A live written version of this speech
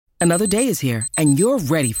Another day is here, and you're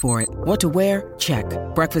ready for it. What to wear? Check.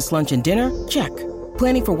 Breakfast, lunch, and dinner? Check.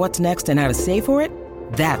 Planning for what's next and how to save for it?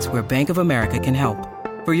 That's where Bank of America can help.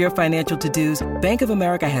 For your financial to-dos, Bank of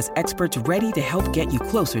America has experts ready to help get you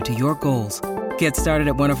closer to your goals. Get started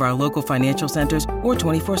at one of our local financial centers or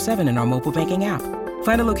 24/7 in our mobile banking app.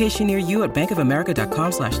 Find a location near you at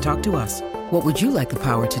bankofamerica.com/talktous. What would you like the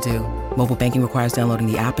power to do? Mobile banking requires downloading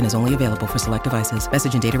the app and is only available for select devices.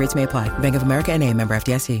 Message and data rates may apply. Bank of America N.A., member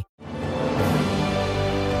FDIC.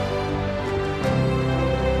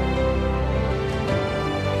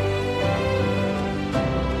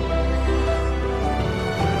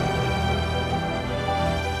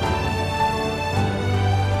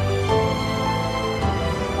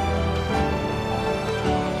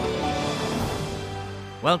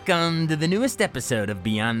 Welcome to the newest episode of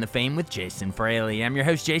Beyond the Fame with Jason Fraley. I'm your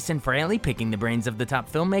host, Jason Fraley, picking the brains of the top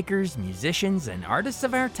filmmakers, musicians, and artists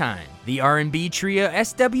of our time. The R&B trio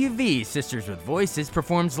SWV, Sisters with Voices,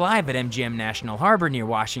 performs live at MGM National Harbor near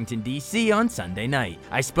Washington, D.C. on Sunday night.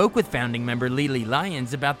 I spoke with founding member LeLe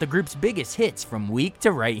Lyons about the group's biggest hits from Weak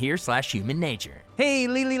to Right Here/Human Nature. Hey,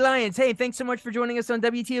 LeLe Lyons. Hey, thanks so much for joining us on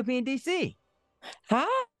WTOP in D.C.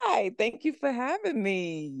 Hi, thank you for having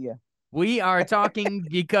me. We are talking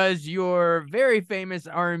because your very famous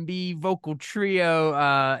R&B vocal trio,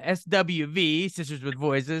 SWV, Sisters with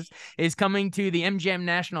Voices, is coming to the MGM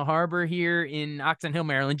National Harbor here in Oxon Hill,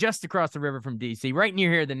 Maryland, just across the river from D.C., right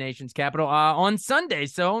near here, the nation's capital, on Sunday.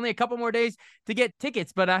 So only a couple more days to get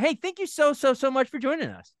tickets. But hey, thank you so much for joining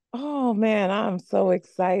us. Oh man, I'm so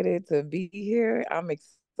excited to be here. I'm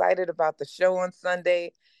excited about the show on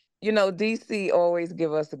Sunday. You know, DC always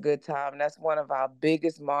give us a good time. That's one of our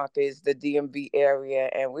biggest markets, the DMV area.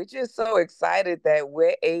 And we're just so excited that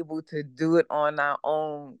we're able to do it on our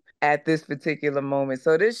own at this particular moment.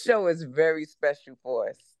 So this show is very special for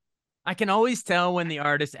us. I can always tell when the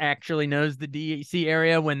artist actually knows the DC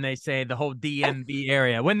area when they say the whole DMV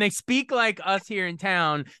area. When they speak like us here in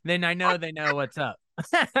town, then I know they know what's up.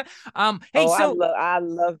 Hey, I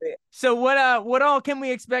love it. So what all can we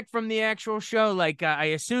expect from the actual show? Like, I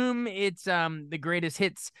assume it's the greatest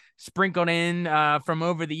hits sprinkled in from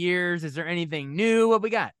over the years. Is there anything new? What we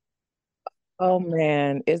got? Oh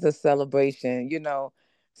man, it's a celebration.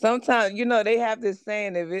 Sometimes, they have this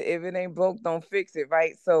saying, if it ain't broke, don't fix it,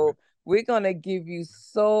 right? So we're gonna give you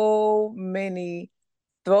so many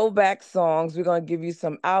throwback songs. We're going to give you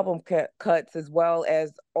some album cuts as well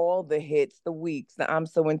as all the hits, the weeks, the I'm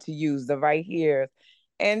So Into You's, the Right Here,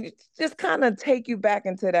 and just kind of take you back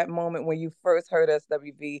into that moment when you first heard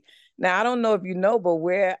SWV. Now, I don't know if you know, but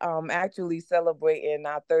we're actually celebrating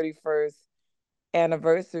our 31st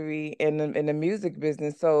anniversary in the music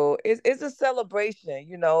business. So it's a celebration,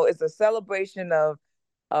 it's a celebration of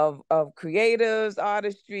creatives,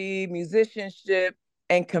 artistry, musicianship,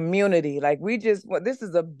 and community. Like this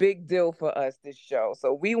is a big deal for us, this show.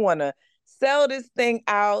 So we want to sell this thing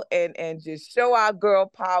out and just show our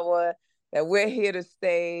girl power that we're here to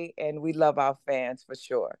stay and we love our fans for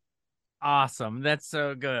sure. Awesome. That's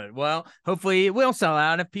so good. Well, hopefully it will sell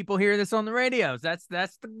out if people hear this on the radios. That's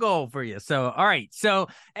the goal for you. So, all right. So,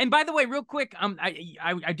 and by the way, real quick,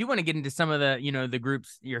 I do want to get into some of the, the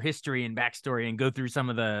group's, your history and backstory and go through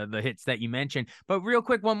some of the hits that you mentioned. But real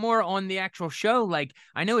quick, one more on the actual show. Like,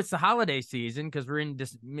 I know it's the holiday season because we're in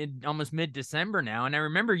almost mid-December now. And I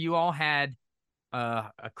remember you all had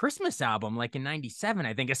a Christmas album like in 97,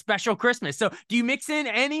 I think, a special Christmas. So do you mix in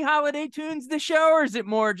any holiday tunes this show, or is it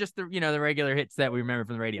more just the the regular hits that we remember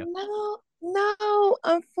from the radio? No,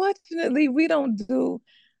 unfortunately we don't do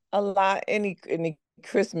any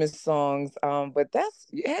Christmas songs, but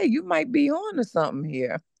you might be on to something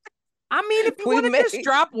here. I mean, if you want to just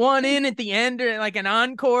drop one in at the end, or like an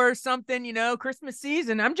encore or something, Christmas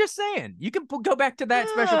season, I'm just saying you can go back to that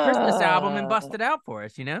special Christmas album and bust it out for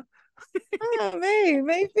us,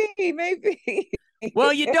 Maybe.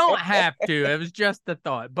 Well, you don't have to. It was just a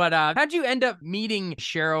thought. But how'd you end up meeting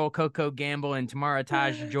Cheryl, Coco Gamble, and Tamara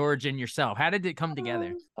Taj George and yourself? How did it come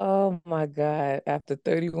together? Oh my God. After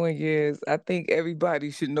 31 years, I think everybody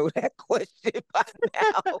should know that question by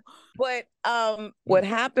now. But what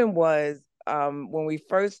happened was when we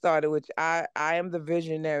first started, which I am the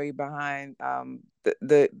visionary behind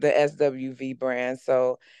the SWV brand.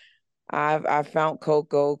 So I found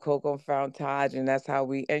Coco found Taj, and that's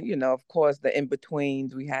how and of course the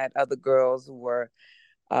in-betweens, we had other girls who were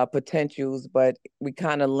potentials, but we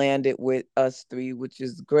kind of landed with us three, which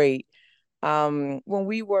is great. When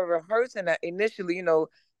we were rehearsing that initially,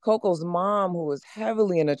 Coco's mom, who was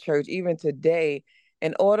heavily in the church, even today,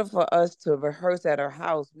 in order for us to rehearse at her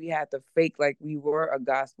house, we had to fake like we were a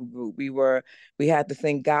gospel group. We had to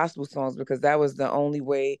sing gospel songs because that was the only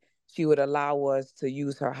way she would allow us to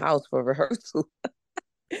use her house for rehearsal.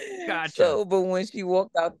 Gotcha. So, but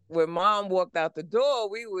when mom walked out the door,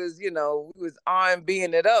 we was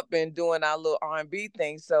R&Bing it up and doing our little R&B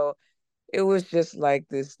thing. So it was just like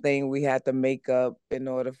this thing we had to make up in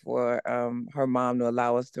order for her mom to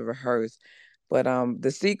allow us to rehearse. But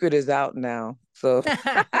the secret is out now. So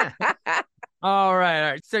All right,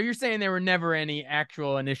 all right. So you're saying there were never any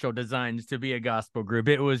actual initial designs to be a gospel group.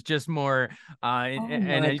 It was just more oh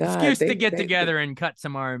an my God. excuse to get together and cut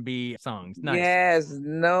some R&B songs. Nice. Yes,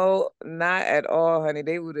 no, not at all, honey.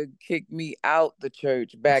 They would have kicked me out the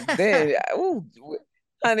church back then. Ooh,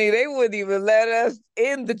 honey, they wouldn't even let us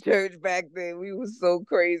in the church back then. We were so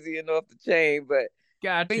crazy and off the chain. But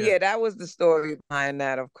Gotcha. yeah, that was the story behind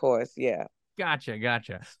that, of course. Yeah.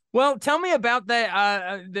 Gotcha. Well, tell me about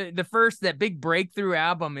the first that big breakthrough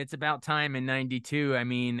album. It's About Time in '92. I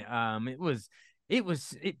mean,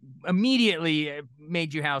 it immediately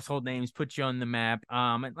made you household names, put you on the map.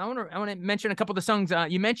 And I want to mention a couple of the songs.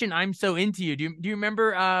 You mentioned "I'm So Into You." Do you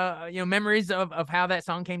remember memories of how that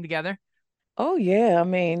song came together? Oh yeah. I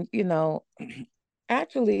mean,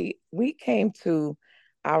 actually, we came to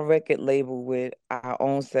our record label with our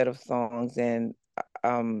own set of songs, and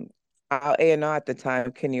um, our A&R at the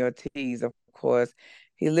time, Kenny Ortiz, of course,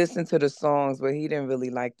 he listened to the songs, but he didn't really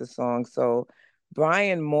like the songs. So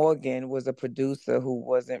Brian Morgan was a producer who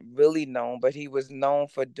wasn't really known, but he was known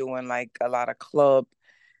for doing like a lot of club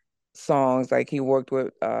songs. Like he worked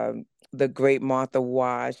with the great Martha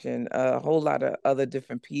Wash and a whole lot of other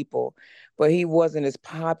different people, but he wasn't as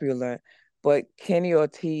popular. But Kenny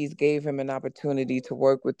Ortiz gave him an opportunity to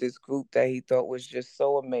work with this group that he thought was just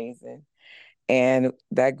so amazing. And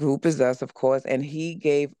that group is us, of course. And he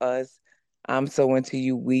gave us I'm So Into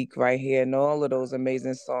You Weak right here and all of those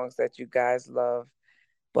amazing songs that you guys love.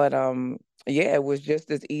 But yeah, it was just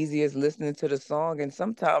as easy as listening to the song. And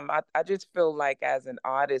sometimes I just feel like as an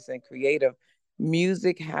artist and creative,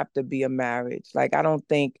 music have to be a marriage. Like I don't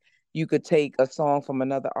think you could take a song from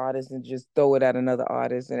another artist and just throw it at another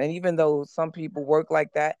artist. And even though some people work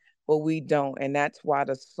like that, but we don't. And that's why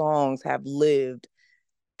the songs have lived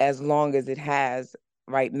as long as it has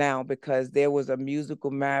right now, because there was a musical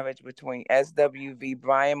marriage between SWV,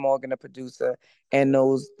 Brian Morgan, the producer, and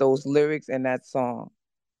those lyrics in that song.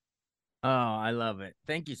 Oh, I love it.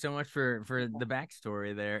 Thank you so much for the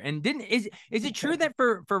backstory there. And didn't is it true that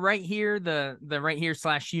for Right Here, the Right Here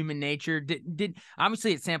 / Human Nature, did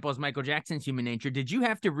obviously it samples Michael Jackson's Human Nature. Did you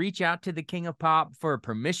have to reach out to the King of Pop for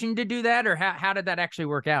permission to do that, or how did that actually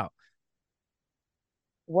work out?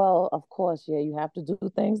 Well, of course, yeah, you have to do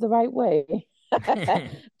things the right way.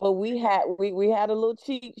 But we had a little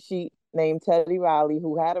cheat sheet named Teddy Riley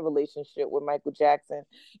who had a relationship with Michael Jackson,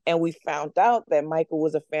 and we found out that Michael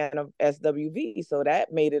was a fan of SWV, so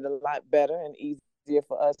that made it a lot better and easier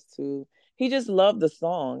for us to. He just loved the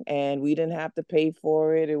song, and we didn't have to pay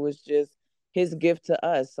for it. It was just his gift to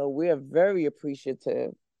us, so we're very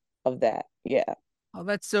appreciative of that. Yeah. Oh,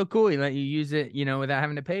 that's so cool. He let you use it, without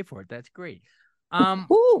having to pay for it. That's great. Um,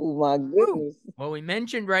 Oh my Woo. goodness. Well, we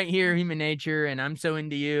mentioned Right Here, Human Nature, and I'm So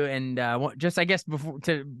Into You, and just I guess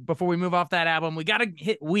before we move off that album, we got to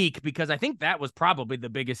hit Weak because I think that was probably the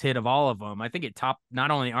biggest hit of all of them. I think it topped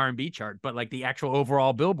not only R&B chart but like the actual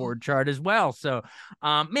overall Billboard chart as well. So,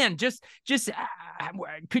 man, just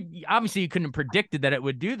could obviously you couldn't have predicted that it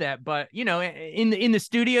would do that, but in the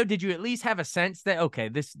studio, did you at least have a sense that okay,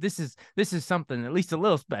 this is something at least a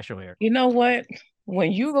little special here? You know what?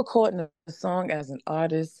 When you recording a song as an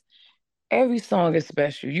artist, every song is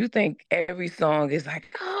special. You think every song is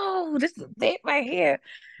like, oh, this is it right here.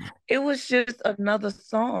 It was just another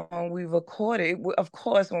song we recorded. Of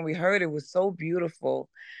course, when we heard it, it was so beautiful,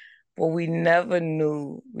 but we never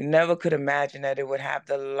could imagine that it would have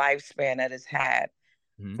the lifespan that it's had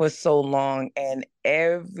Mhm. for so long. And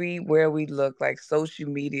everywhere we look, like social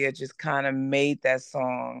media just kind of made that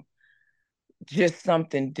song just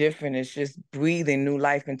something different. It's just breathing new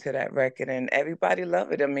life into that record, and everybody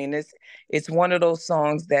love it. I mean, it's one of those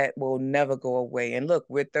songs that will never go away. And look,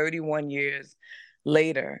 we're 31 years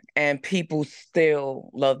later, and people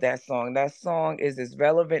still love that song. That song is as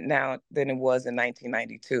relevant now than it was in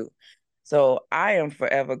 1992. So I am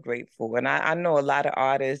forever grateful. And I know a lot of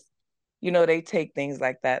artists, they take things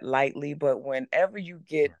like that lightly, but whenever you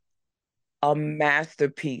get a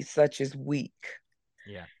masterpiece such as Weak,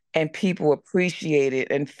 Yeah. and people appreciate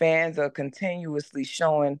it and fans are continuously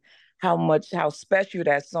showing how special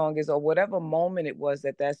that song is, or whatever moment it was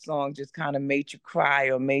that that song just kind of made you cry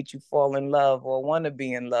or made you fall in love or want to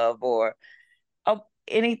be in love, or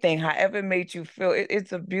anything, however it made you feel,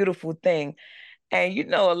 it's a beautiful thing. And,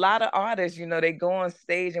 a lot of artists, they go on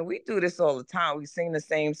stage, and we do this all the time. We sing the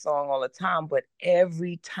same song all the time, but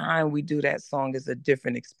every time we do that song is a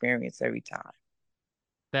different experience every time.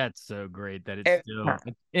 That's so great that it's still,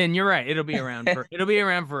 and you're right. It'll be around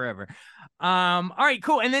forever. All right,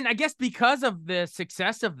 cool. And then I guess because of the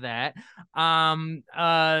success of that,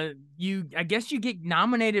 I guess you get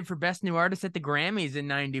nominated for Best New Artist at the Grammys in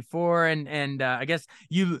 '94, and I guess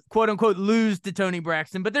you quote unquote lose to Toni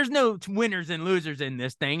Braxton, but there's no winners and losers in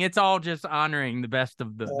this thing. It's all just honoring the best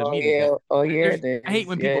of the music. Yeah. Oh yeah, it is. I hate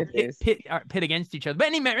when people pit against each other. But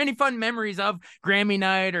any fun memories of Grammy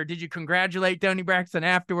night, or did you congratulate Toni Braxton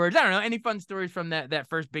afterwards? I don't know. Any fun stories from that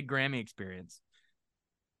first big Grammy experience?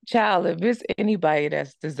 Child, if it's anybody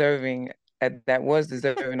that's deserving, that was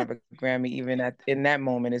deserving of a Grammy, even in that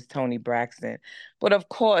moment, is Toni Braxton. But of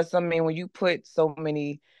course, I mean, when you put so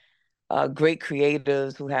many great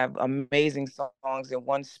creators who have amazing songs in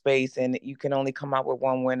one space, and you can only come out with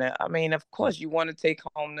one winner, I mean, of course, you want to take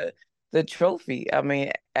home the trophy. I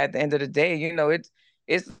mean, at the end of the day,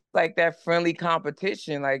 it's like that friendly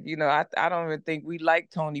competition. Like, I don't even think we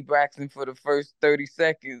liked Toni Braxton for the first 30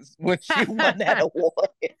 seconds when she won that award.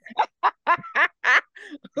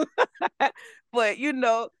 But,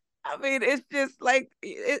 I mean, it's just like,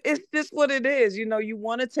 it's just what it is. You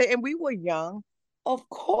want to take, and we were young. Of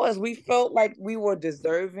course, we felt like we were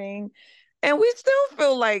deserving, and we still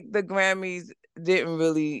feel like the Grammys didn't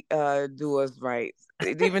really do us right,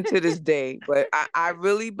 even to this day. But I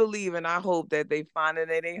really believe, and I hope that they find it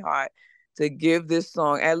in their heart to give this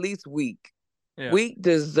song at least Week. Yeah. Week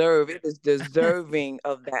it is deserving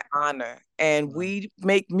of that honor, and we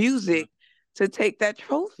make music to take that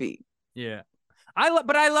trophy. Yeah. I love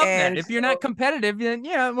that. If you're not competitive, then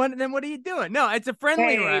what are you doing? No, it's a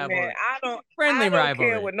friendly rivalry. Man, I don't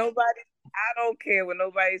care what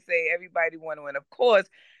nobody say. Everybody want to win. Of course,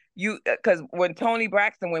 because when Toni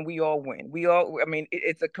Braxton win, we all win. I mean,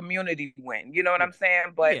 it's a community win. You know what I'm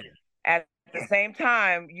saying? But at the same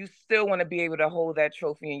time, you still want to be able to hold that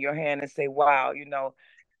trophy in your hand and say, wow,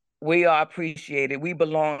 we are appreciated. We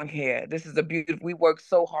belong here. This is we work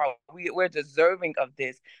so hard. We're deserving of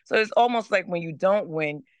this. So it's almost like when you don't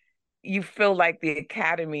win, you feel like the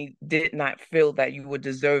Academy did not feel that you were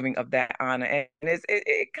deserving of that honor. And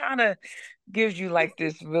it kind of gives you like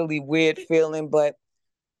this really weird feeling. But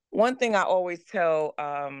one thing I always tell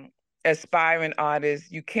aspiring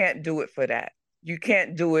artists, you can't do it for that. You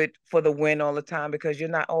can't do it for the win all the time, because you're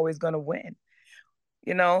not always going to win.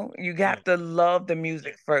 You have to love the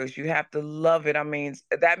music first. You have to love it. I mean,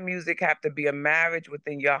 that music have to be a marriage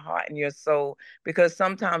within your heart and your soul, because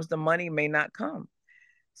sometimes the money may not come.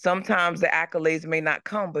 Sometimes the accolades may not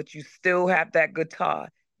come, but you still have that guitar.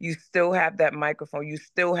 You still have that microphone. You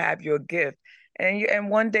still have your gift. And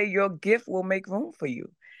one day your gift will make room for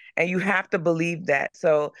you. And you have to believe that.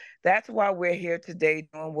 So that's why we're here today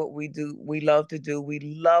doing what we do. We love to do. We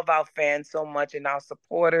love our fans so much and our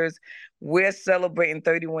supporters. We're celebrating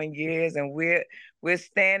 31 years, and we're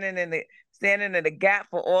standing in the gap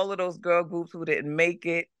for all of those girl groups who didn't make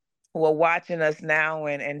it, who are watching us now,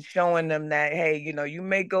 and showing them that, hey, you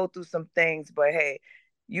may go through some things, but hey,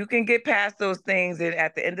 you can get past those things. And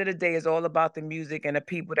at the end of the day, it's all about the music and the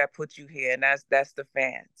people that put you here, and that's the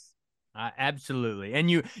fans. Absolutely,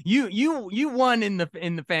 and you won in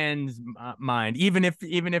the fans' mind, even if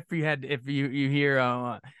you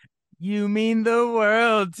hear "You mean the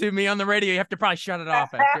world to me" on the radio, you have to probably shut it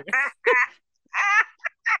off after.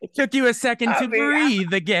 It took you a second to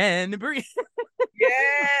breathe again. Breathe.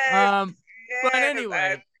 Yes. But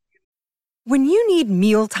anyway. When you need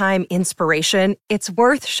mealtime inspiration, it's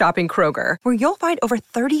worth shopping Kroger, where you'll find over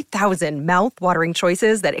 30,000 mouth-watering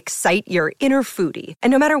choices that excite your inner foodie. And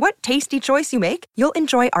no matter what tasty choice you make, you'll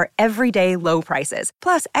enjoy our everyday low prices,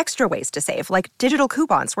 plus extra ways to save, like digital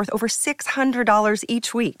coupons worth over $600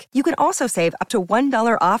 each week. You can also save up to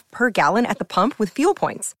 $1 off per gallon at the pump with fuel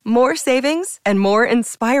points. More savings and more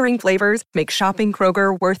inspiring flavors make shopping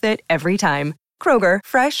Kroger worth it every time. Kroger,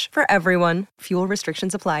 fresh for everyone. Fuel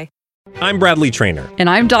restrictions apply. I'm Bradley Trainer. And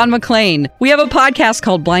I'm Don McClain. We have a podcast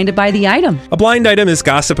called Blinded by the Item. A blind item is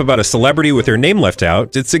gossip about a celebrity with their name left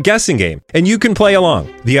out. It's a guessing game, and you can play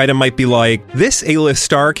along. The item might be like, this A-list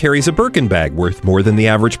star carries a Birkin bag worth more than the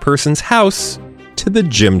average person's house to the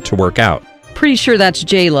gym to work out. Pretty sure that's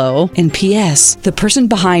J-Lo. And P.S. the person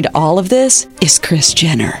behind all of this is Kris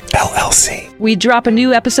Jenner, LLC. We drop a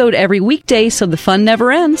new episode every weekday so the fun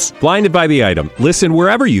never ends. Blinded by the Item. Listen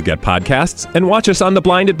wherever you get podcasts, and watch us on the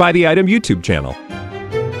Blinded by the Item YouTube channel.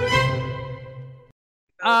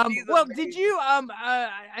 She's Well, amazing. did you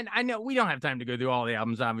I know we don't have time to go through all the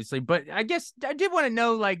albums, obviously, but I guess I did want to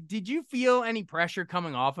know, like, did you feel any pressure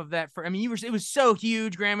coming off of that? I mean, it was so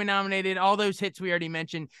huge, Grammy nominated, all those hits we already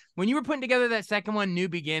mentioned. When you were putting together that second one, New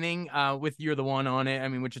Beginning, with You're the One on it, I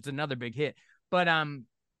mean, which is another big hit. But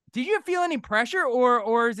did you feel any pressure,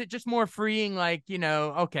 or is it just more freeing, like,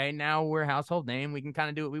 okay, now we're a household name, we can kind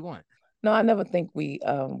of do what we want? No, I never think we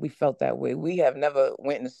felt that way. We have never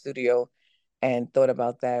went in the studio and thought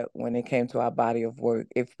about that when it came to our body of work.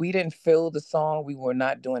 If we didn't feel the song, we were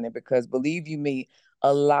not doing it, because believe you me,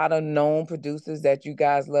 a lot of known producers that you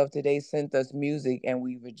guys love today sent us music and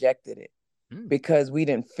we rejected it because we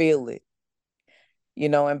didn't feel it.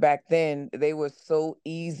 And back then they were so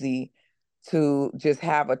easy to just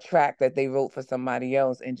have a track that they wrote for somebody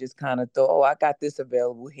else and just kind of thought, oh, I got this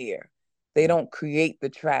available here. They don't create the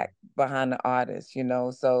track behind the artist.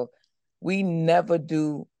 So we never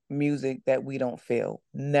do music that we don't feel.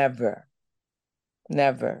 Never.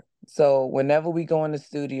 Never. So whenever we go in the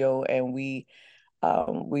studio and we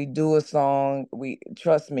do a song, we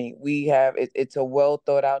trust me, we have it's a well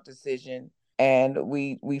thought out decision, and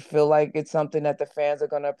we feel like it's something that the fans are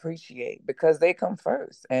going to appreciate because they come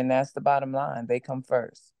first, and that's the bottom line. They come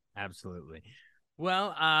first. Absolutely.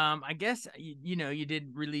 Well, I guess you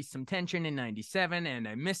did release some Tension in '97 and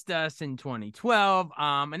I Missed Us in 2012.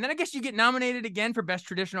 And then I guess you get nominated again for Best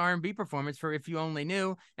Traditional R&B Performance for If You Only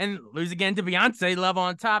Knew, and lose again to Beyonce, Love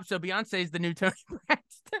on Top. So Beyonce is the new Toni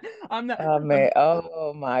Braxton. Oh man,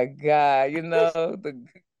 oh my God, the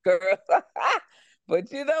girl.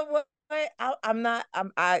 But you know what? I'm not.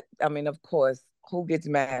 I mean, of course, who gets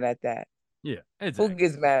mad at that? Yeah, exactly. Who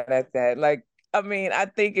gets mad at that? Like, I mean, I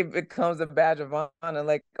think it becomes a badge of honor.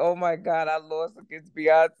 Like, oh my God, I lost against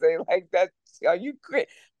Beyonce. Like, are you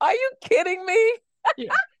kidding me?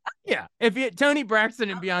 Yeah. If Toni Braxton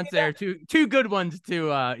and Beyonce are two good ones to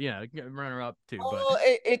runner up to. Oh,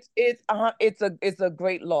 it's a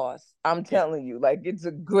great loss. I'm telling you, like it's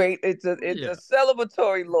a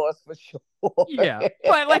celebratory loss for sure. Yeah,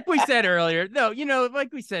 but like we said earlier, no,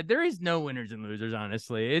 like we said, there is no winners and losers.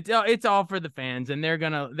 Honestly, it's all for the fans, and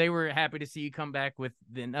they were happy to see you come back with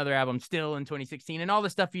another album still in 2016 and all the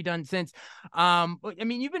stuff you've done since. I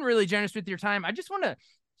mean, you've been really generous with your time. I just want to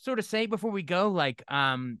sort of say before we go, like,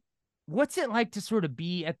 what's it like to sort of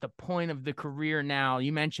be at the point of the career now?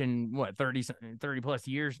 You mentioned what 30 plus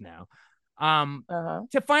years now,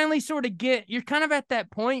 to finally sort of you're kind of at that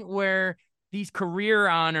point where these career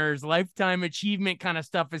honors, lifetime achievement kind of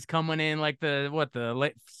stuff is coming in, like the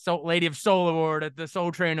Lady of Soul Award at the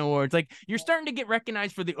Soul Train Awards. Like, you're starting to get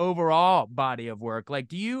recognized for the overall body of work. Like,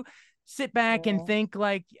 do you sit back and think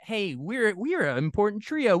like, hey, we're an important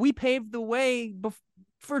trio. We paved the way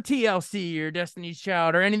for TLC or Destiny's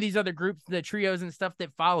Child or any of these other groups, the trios and stuff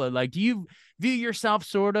that followed? Like, do you view yourself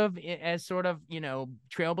sort of as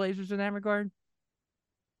trailblazers in that regard?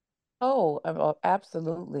 Oh,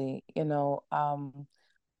 absolutely.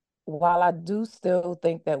 While I do still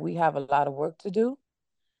think that we have a lot of work to do,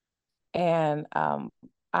 and I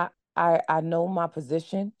know my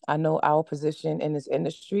position. I know our position in this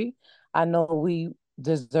industry. I know we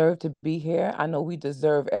deserve to be here. I know we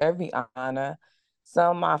deserve every honor.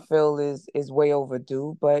 Some I feel is way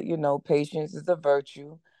overdue, but patience is a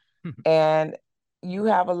virtue. And you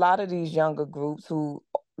have a lot of these younger groups who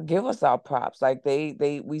give us our props. Like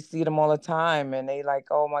we see them all the time, and they like,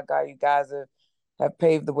 oh my God, you guys have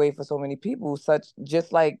paved the way for so many people.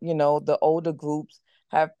 Just like the older groups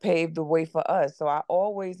have paved the way for us. So I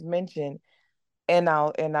always mention in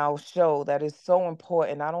our show that it's so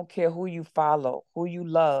important. I don't care who you follow, who you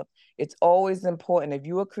love. It's always important. If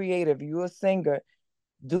you're a creative, you're a singer,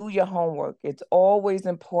 do your homework. It's always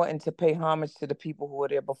important to pay homage to the people who were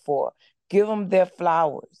there before. Give them their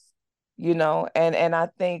flowers, and I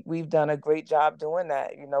think we've done a great job doing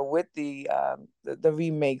that, with the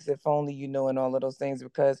remakes, If Only You Knew, and all of those things,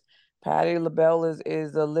 because Patti LaBelle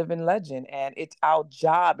is a living legend, and it's our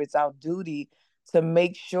job, it's our duty to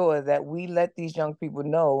make sure that we let these young people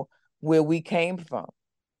know where we came from.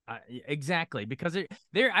 Exactly, because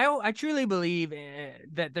I truly believe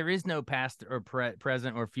that there is no past or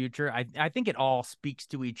present or future. I think it all speaks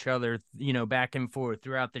to each other, back and forth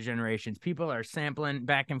throughout the generations. People are sampling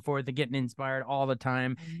back and forth and getting inspired all the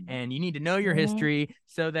time, and you need to know your history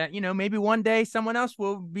so that maybe one day someone else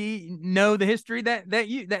will know the history that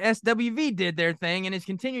SWV did their thing and is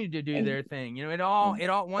continuing to do their thing. It all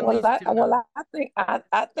one.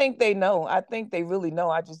 I think they know. I think they really know.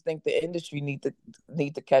 I just think the industry need to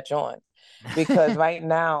catch on, because right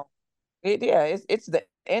now it's the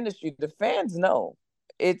industry. The fans know.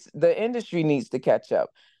 It's the industry needs to catch up.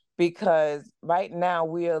 because right now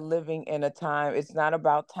we are living in a time, it's not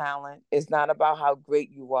about talent. It's not about how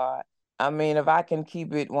great you are. I mean, if I can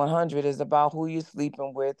keep it 100, it's about who you're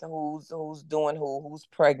sleeping with, who's doing who's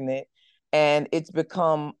pregnant. And it's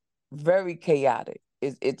become very chaotic.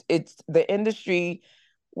 It's the industry,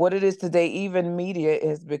 what it is today, even media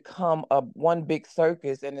has become a one big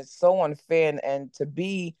circus, and it's so unfair. And to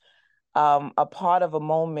be a part of a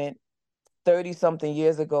moment 30 something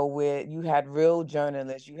years ago where you had real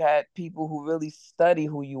journalists, you had people who really study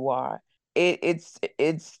who you are.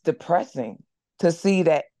 It's depressing to see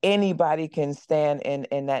that anybody can stand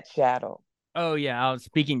in that shadow. Oh yeah, I was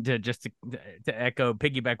speaking to just to echo,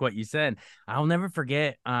 piggyback what you said. I'll never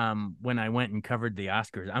forget when I went and covered the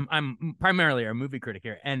Oscars. I'm primarily a movie critic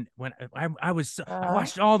here, and when I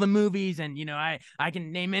watched all the movies, and I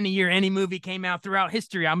can name any year any movie came out throughout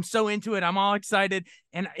history. I'm so into it. I'm all excited,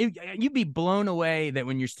 and you'd be blown away that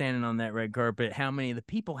when you're standing on that red carpet, how many of the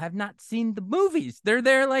people have not seen the movies. They're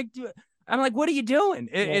there like, I'm like, what are you doing?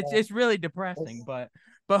 It's really depressing, but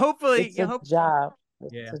hopefully it's a job.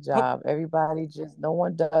 It's a job. Everybody no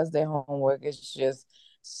one does their homework. It's just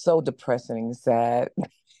so depressing and sad.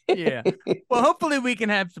 Yeah. Well, hopefully we can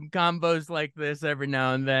have some combos like this every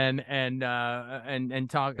now and then, and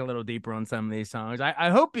talk a little deeper on some of these songs. I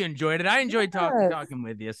hope you enjoyed it. I enjoyed talking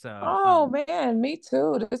with you. So. Oh man, me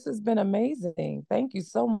too. This has been amazing. Thank you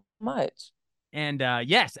so much. And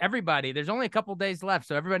yes, everybody, there's only a couple days left,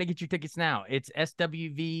 so everybody get your tickets now. It's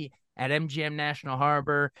SWV at MGM National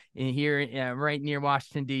Harbor here right near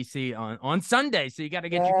Washington, D.C. on Sunday, so you got to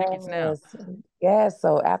get your tickets now. Yeah,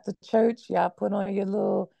 so after church, y'all put on your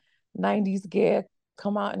little 90s gear,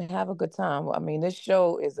 come out and have a good time. I mean, this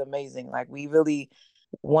show is amazing. Like, we really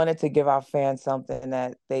wanted to give our fans something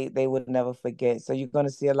that they would never forget. So you're going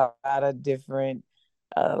to see a lot of different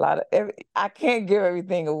I can't give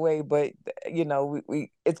everything away, but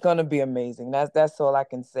we it's going to be amazing. That's all I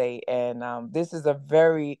can say. And this is a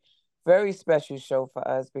very, very special show for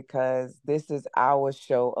us because this is our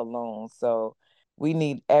show alone. So we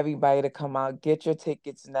need everybody to come out, get your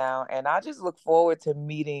tickets now. And I just look forward to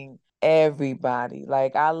meeting everybody.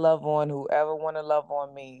 Like, I love on whoever want to love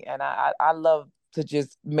on me. And I love to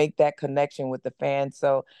just make that connection with the fans.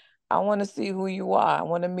 So I want to see who you are. I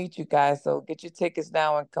want to meet you guys. So get your tickets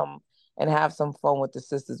now and come and have some fun with the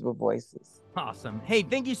Sisters with Voices. Awesome. Hey,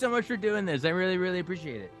 thank you so much for doing this. I really, really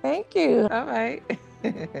appreciate it. Thank you. All right.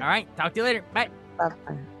 All right. Talk to you later. Bye.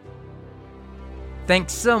 Bye-bye.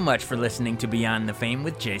 Thanks so much for listening to Beyond the Fame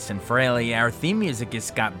with Jason Fraley. Our theme music is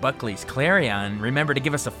Scott Buckley's Clarion. Remember to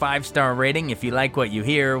give us a 5-star rating if you like what you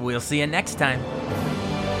hear. We'll see you next time.